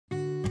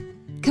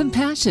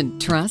Compassion,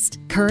 trust,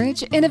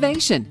 courage,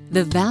 innovation.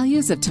 The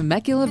values of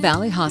Temecula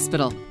Valley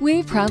Hospital.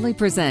 We proudly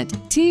present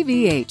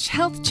TVH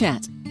Health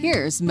Chat.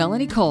 Here's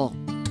Melanie Cole.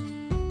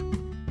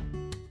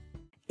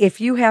 If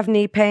you have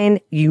knee pain,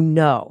 you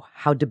know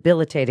how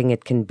debilitating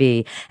it can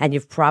be, and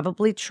you've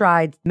probably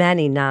tried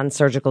many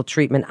non-surgical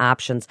treatment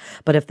options.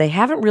 But if they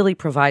haven't really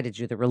provided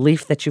you the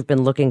relief that you've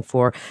been looking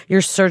for,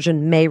 your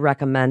surgeon may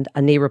recommend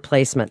a knee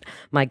replacement.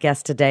 My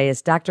guest today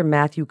is Dr.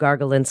 Matthew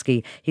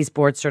Gargulinski. He's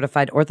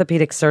board-certified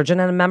orthopedic surgeon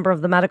and a member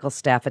of the medical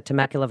staff at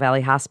Temecula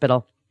Valley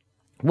Hospital.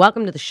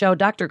 Welcome to the show,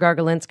 Dr.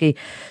 Gargulinski.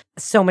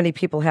 So many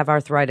people have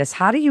arthritis.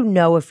 How do you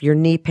know if your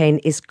knee pain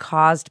is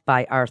caused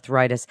by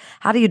arthritis?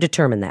 How do you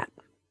determine that?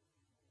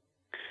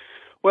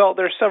 Well,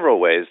 there's several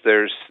ways.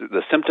 There's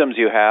the symptoms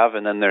you have,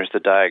 and then there's the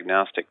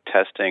diagnostic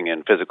testing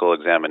and physical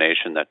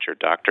examination that your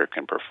doctor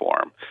can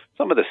perform.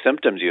 Some of the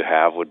symptoms you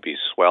have would be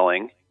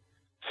swelling,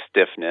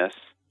 stiffness,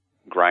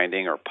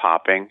 grinding or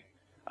popping,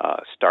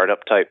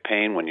 startup type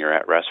pain when you're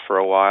at rest for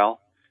a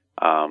while.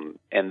 And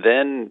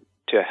then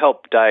to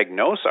help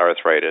diagnose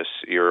arthritis,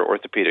 your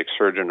orthopedic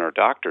surgeon or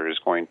doctor is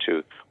going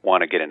to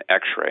want to get an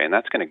x-ray, and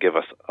that's going to give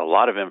us a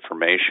lot of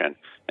information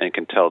and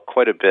can tell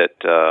quite a bit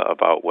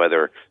about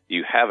whether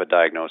you have a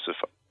diagnosis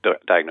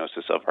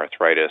of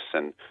arthritis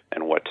and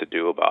what to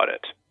do about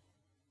it.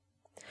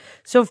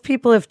 So if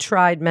people have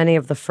tried many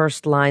of the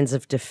first lines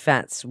of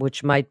defense,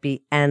 which might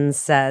be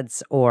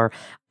NSAIDs or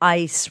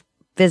ice,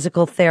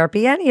 physical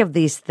therapy, any of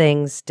these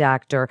things,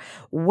 doctor,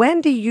 when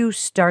do you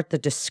start the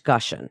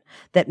discussion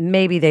that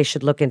maybe they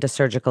should look into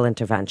surgical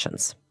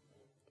interventions?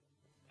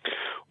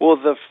 Well,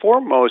 the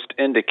foremost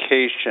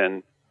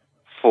indication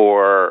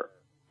for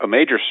a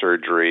major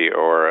surgery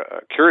or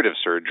a curative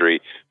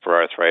surgery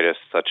for arthritis,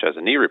 such as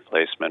a knee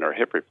replacement or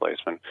hip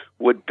replacement,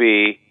 would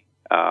be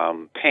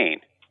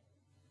pain.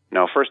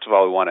 Now, first of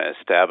all, we want to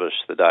establish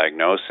the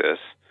diagnosis.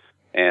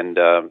 And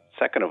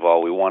second of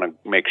all, we want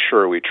to make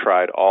sure we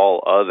tried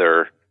all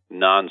other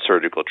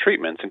non-surgical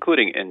treatments,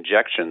 including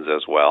injections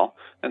as well.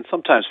 And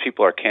sometimes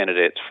people are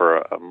candidates for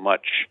a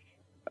much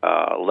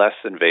less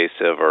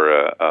invasive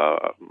or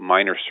a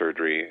minor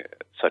surgery,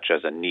 such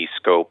as a knee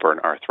scope or an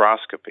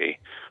arthroscopy.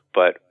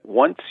 But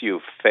once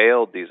you've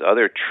failed these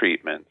other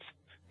treatments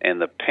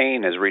and the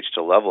pain has reached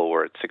a level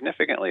where it's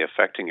significantly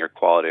affecting your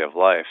quality of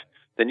life,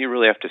 then you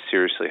really have to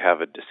seriously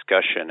have a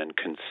discussion and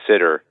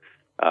consider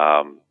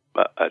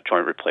a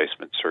joint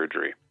replacement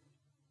surgery.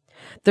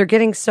 They're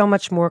getting so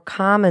much more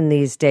common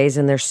these days,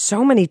 and there's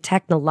so many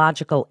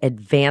technological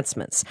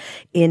advancements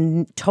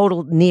in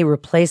total knee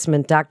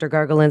replacement. Dr.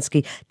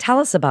 Gargulinski, tell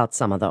us about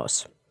some of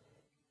those.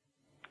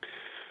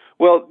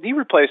 Well, knee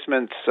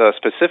replacements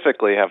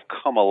specifically have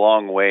come a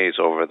long ways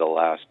over the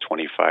last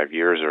 25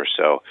 years or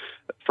so.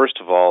 First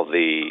of all,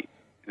 the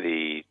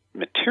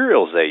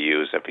materials they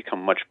use have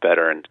become much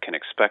better and can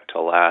expect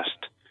to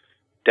last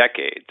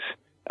decades,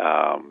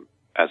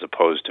 as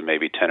opposed to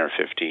maybe 10 or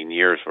 15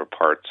 years where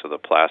parts of the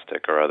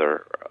plastic or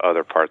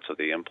other parts of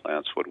the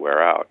implants would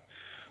wear out.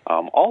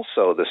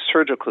 Also, the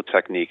surgical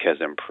technique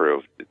has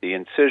improved. The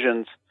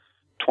incisions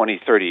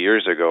 20, 30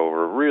 years ago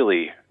were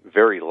really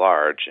very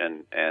large,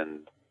 and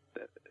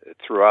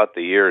throughout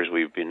the years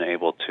we've been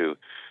able to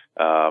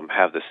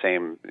have the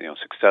same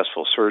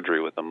successful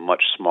surgery with a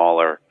much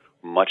smaller,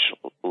 much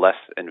less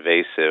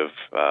invasive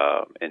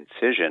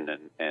incision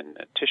and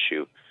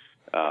tissue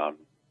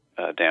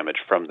damage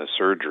from the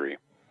surgery.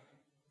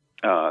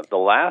 The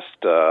last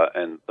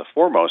and the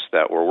foremost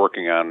that we're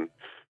working on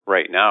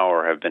right now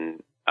or have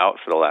been out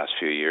for the last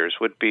few years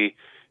would be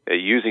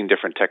using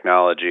different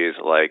technologies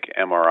like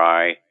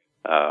MRI,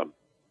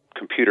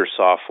 computer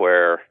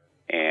software,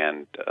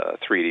 and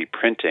 3D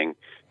printing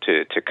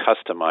to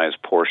customize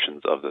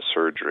portions of the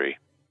surgery.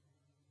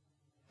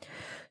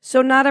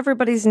 So not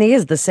everybody's knee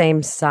is the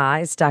same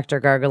size, Dr.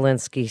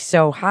 Gargulinski.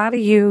 So how do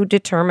you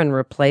determine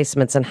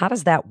replacements, and how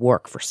does that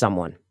work for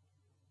someone?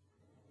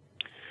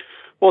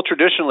 Well,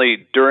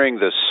 traditionally, during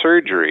the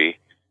surgery,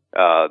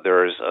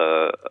 there's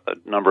a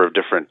number of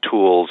different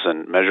tools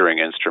and measuring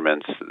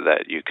instruments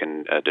that you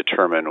can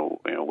determine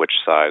which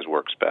size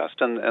works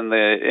best. And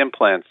the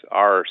implants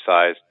are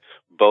sized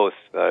both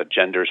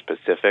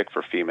gender-specific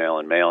for female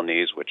and male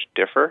knees, which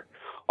differ,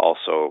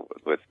 also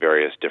with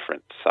various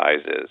different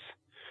sizes.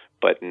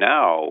 But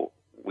now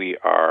we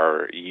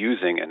are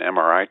using an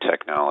MRI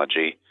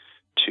technology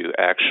to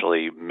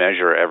actually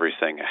measure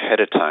everything ahead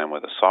of time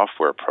with a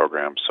software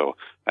program. So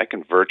I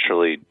can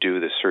virtually do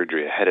the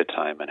surgery ahead of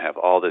time and have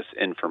all this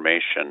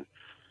information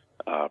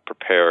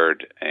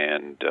prepared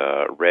and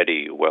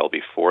ready well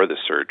before the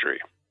surgery.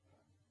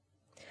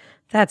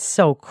 That's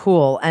so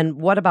cool. And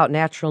what about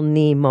natural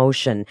knee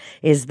motion?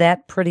 Is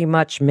that pretty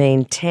much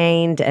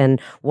maintained?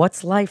 And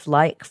what's life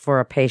like for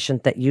a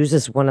patient that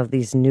uses one of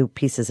these new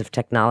pieces of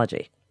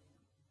technology?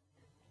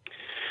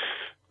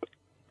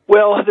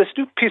 Well, this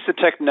new piece of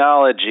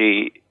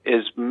technology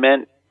is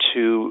meant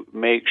to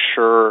make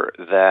sure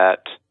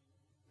that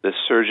the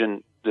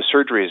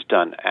surgery is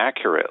done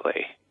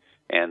accurately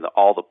and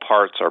all the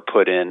parts are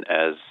put in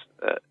as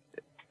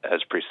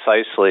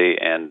precisely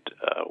and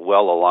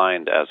well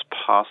aligned as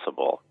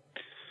possible.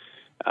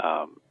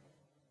 I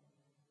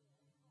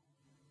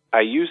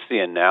use the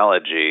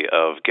analogy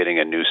of getting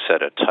a new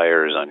set of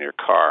tires on your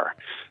car.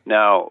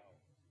 Now,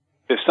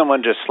 if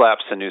someone just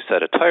slaps a new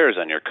set of tires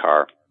on your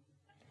car,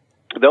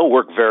 they'll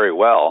work very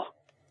well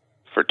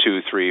for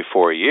 2, 3,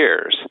 4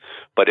 years.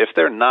 But if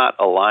they're not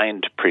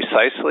aligned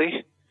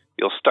precisely,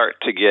 you'll start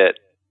to get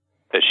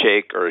a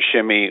shake or a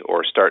shimmy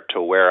or start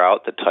to wear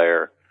out the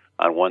tire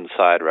on one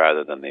side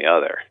rather than the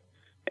other.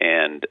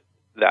 And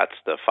that's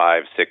the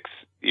 5, 6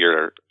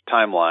 year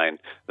timeline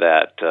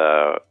that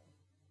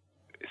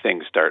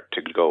things start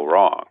to go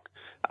wrong.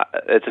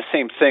 It's the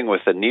same thing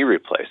with the knee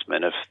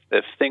replacement.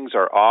 If things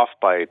are off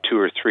by 2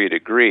 or 3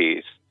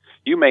 degrees,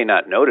 you may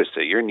not notice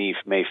it. Your knee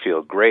may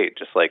feel great,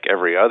 just like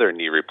every other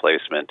knee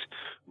replacement.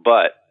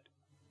 But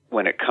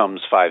when it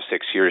comes 5,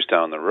 6 years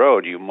down the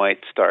road, you might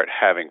start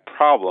having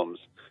problems,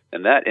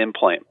 and that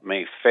implant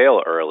may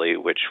fail early,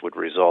 which would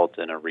result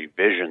in a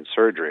revision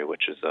surgery,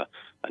 which is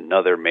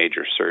another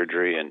major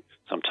surgery, and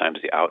sometimes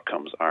the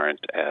outcomes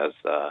aren't as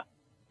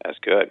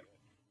good.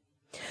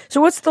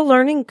 So what's the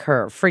learning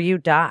curve for you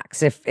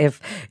docs if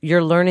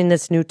you're learning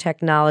this new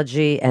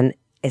technology and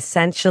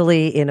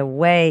essentially, in a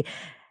way,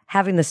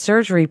 having the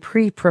surgery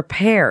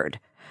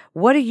pre-prepared?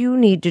 What do you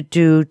need to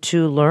do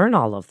to learn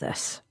all of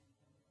this?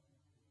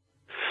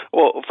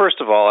 Well, first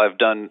of all, I've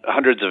done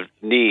hundreds of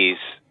knees,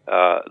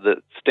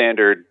 the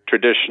standard,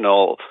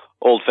 traditional,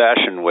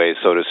 old-fashioned way,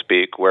 so to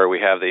speak, where we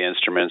have the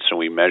instruments and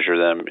we measure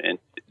them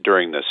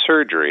during the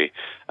surgery.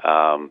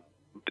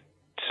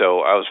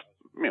 So I was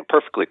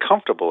perfectly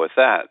comfortable with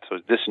that. So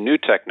this new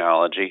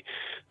technology,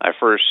 I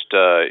first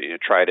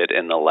tried it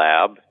in the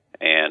lab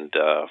and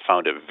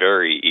found it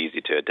very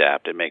easy to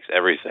adapt. It makes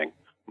everything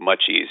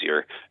much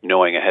easier,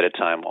 knowing ahead of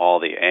time all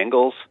the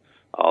angles,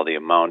 all the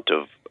amount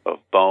of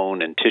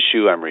bone and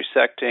tissue I'm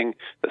resecting,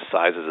 the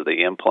sizes of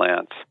the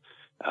implants.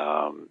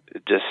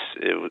 It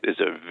is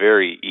a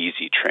very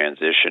easy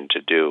transition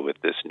to do with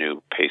this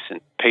new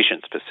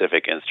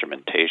patient-specific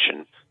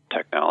instrumentation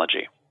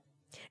technology.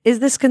 Is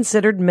this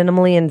considered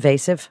minimally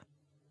invasive?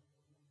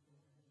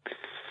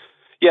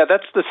 Yeah,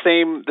 that's the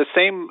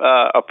same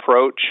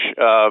approach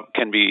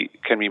can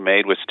be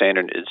made with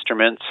standard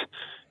instruments.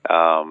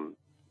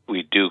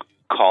 We do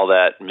call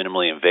that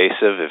minimally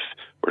invasive if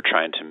we're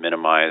trying to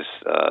minimize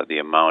the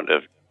amount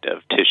of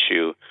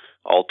tissue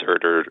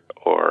altered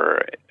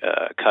or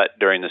cut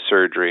during the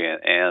surgery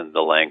and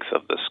the length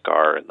of the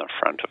scar in the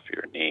front of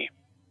your knee.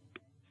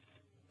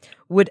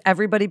 Would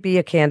everybody be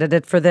a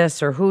candidate for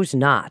this, or who's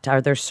not?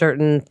 Are there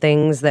certain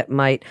things that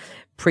might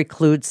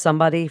preclude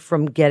somebody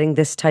from getting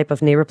this type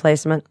of knee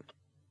replacement?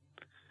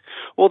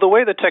 Well, the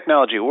way the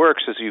technology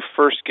works is you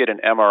first get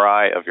an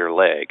MRI of your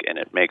leg, and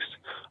it makes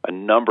a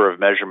number of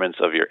measurements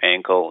of your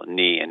ankle,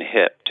 knee, and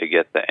hip to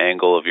get the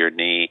angle of your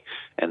knee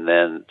and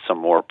then some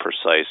more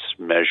precise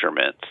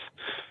measurements.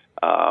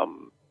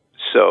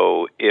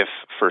 So if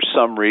for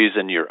some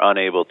reason you're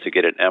unable to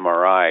get an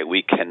MRI,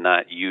 we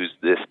cannot use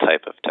this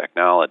type of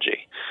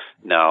technology.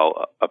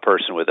 Now, a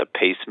person with a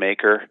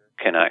pacemaker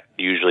cannot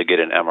usually get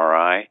an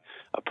MRI.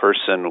 A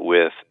person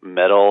with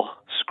metal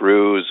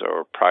screws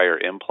or prior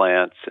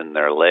implants in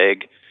their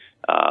leg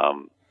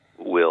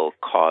will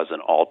cause an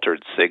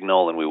altered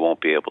signal, and we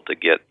won't be able to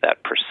get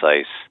that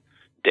precise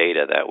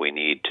data that we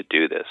need to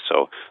do this.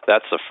 So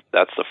that's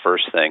the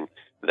first thing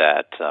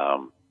that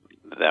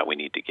we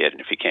need to get. And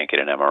if you can't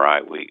get an MRI,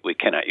 we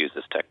cannot use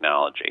this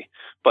technology.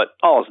 But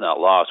all is not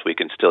lost. We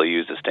can still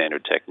use the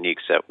standard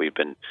techniques that we've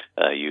been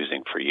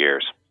using for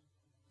years.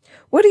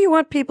 What do you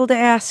want people to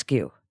ask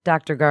you,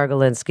 Dr.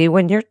 Gargulinski,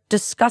 when you're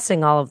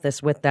discussing all of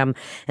this with them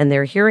and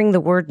they're hearing the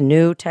word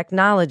new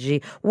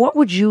technology? What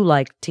would you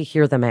like to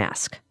hear them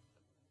ask?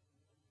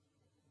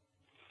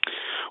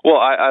 Well,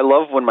 I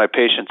love when my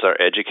patients are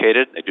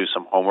educated. They do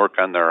some homework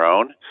on their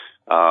own,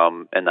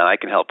 and then I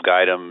can help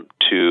guide them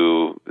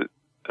to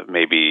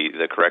maybe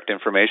the correct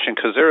information,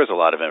 because there is a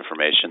lot of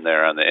information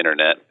there on the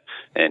internet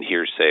and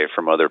hearsay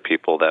from other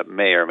people that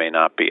may or may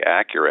not be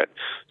accurate.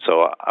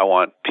 So I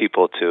want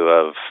people to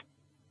have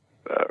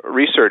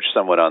researched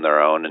somewhat on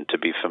their own and to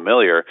be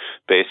familiar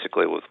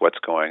basically with what's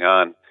going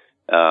on.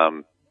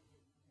 And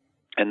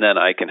then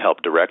I can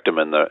help direct them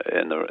in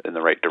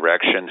the right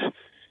direction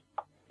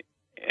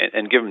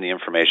and give them the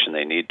information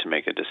they need to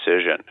make a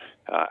decision.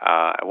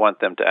 I want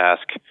them to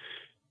ask,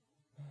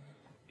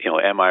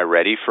 am I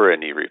ready for a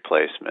knee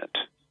replacement?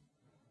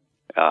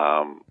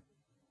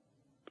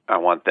 I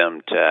want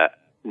them to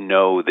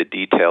know the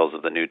details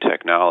of the new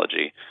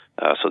technology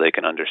so they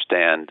can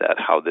understand that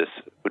how this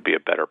would be a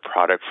better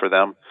product for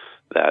them,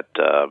 that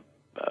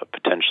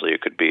potentially it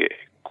could be a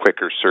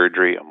quicker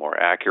surgery, a more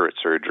accurate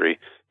surgery,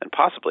 and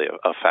possibly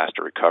a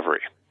faster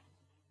recovery.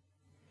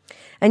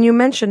 And you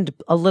mentioned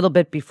a little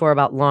bit before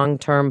about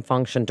long-term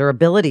function,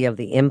 durability of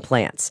the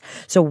implants.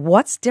 So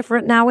what's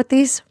different now with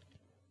these?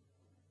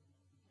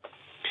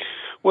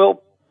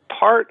 Well,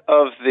 part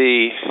of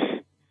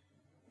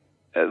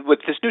with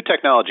this new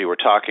technology we're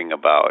talking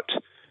about,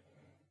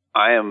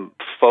 I am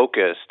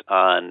focused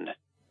on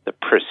the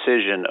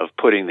precision of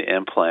putting the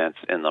implants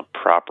in the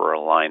proper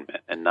alignment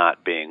and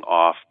not being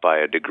off by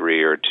a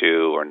degree or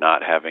two or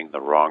not having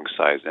the wrong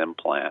size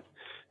implant.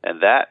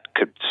 And that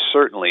could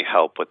certainly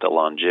help with the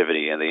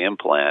longevity of the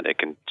implant. It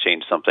can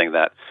change something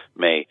that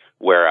may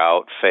wear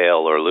out,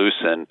 fail, or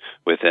loosen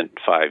within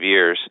 5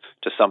 years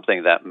to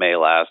something that may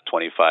last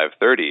 25,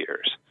 30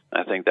 years.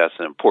 I think that's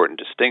an important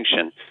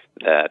distinction,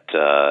 that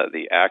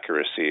the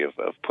accuracy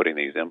of putting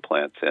these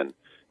implants in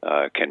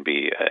can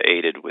be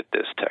aided with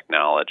this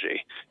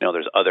technology.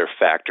 There's other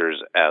factors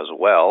as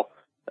well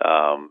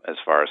as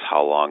far as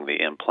how long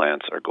the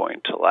implants are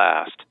going to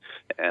last.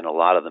 And a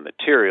lot of the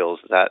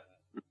materials that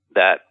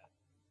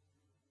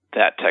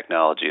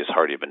technology has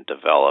already been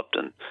developed,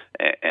 and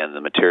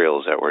the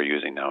materials that we're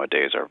using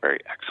nowadays are very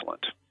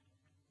excellent.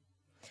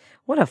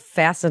 What a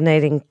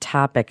fascinating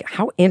topic.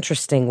 How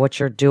interesting what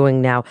you're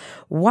doing now.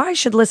 Why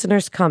should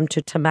listeners come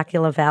to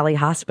Temecula Valley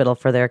Hospital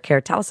for their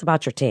care? Tell us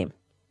about your team.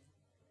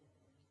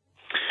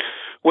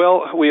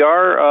 Well, we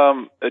are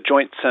a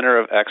joint center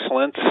of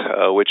excellence,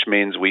 which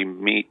means we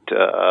meet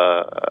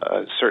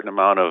a certain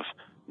amount of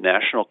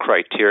national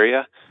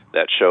criteria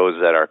that shows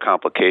that our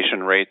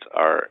complication rates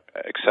are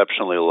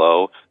exceptionally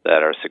low,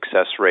 that our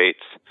success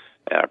rates,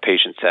 our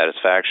patient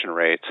satisfaction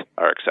rates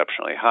are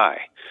exceptionally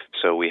high.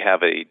 So we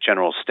have a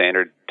general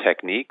standard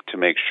technique to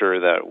make sure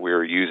that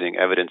we're using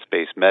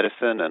evidence-based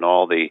medicine and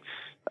all the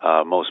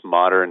most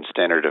modern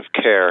standard of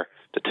care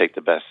to take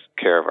the best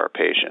care of our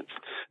patients.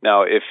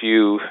 Now, if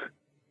you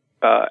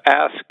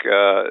ask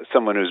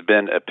someone who's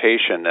been a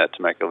patient at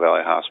Temecula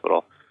Valley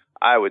Hospital,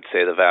 I would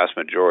say the vast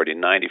majority,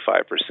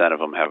 95% of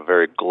them, have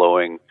very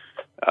glowing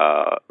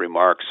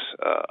remarks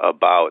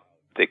about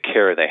the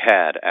care they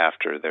had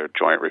after their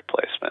joint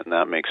replacement. And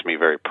that makes me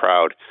very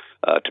proud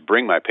to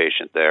bring my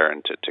patient there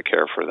and to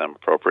care for them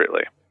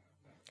appropriately.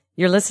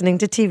 You're listening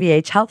to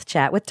TVH Health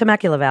Chat with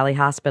Temecula Valley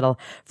Hospital.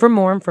 For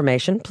more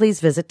information, please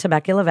visit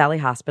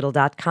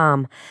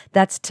TemeculaValleyHospital.com.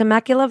 That's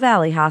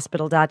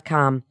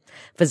TemeculaValleyHospital.com.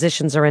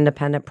 Physicians are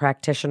independent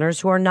practitioners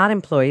who are not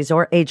employees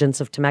or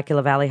agents of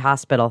Temecula Valley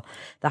Hospital.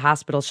 The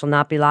hospital shall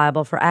not be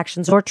liable for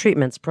actions or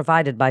treatments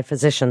provided by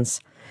physicians.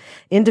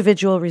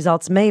 Individual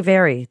results may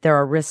vary. There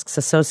are risks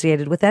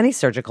associated with any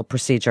surgical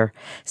procedure.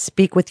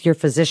 Speak with your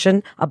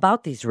physician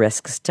about these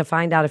risks to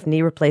find out if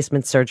knee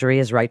replacement surgery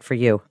is right for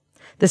you.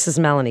 This is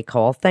Melanie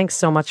Cole. Thanks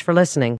so much for listening.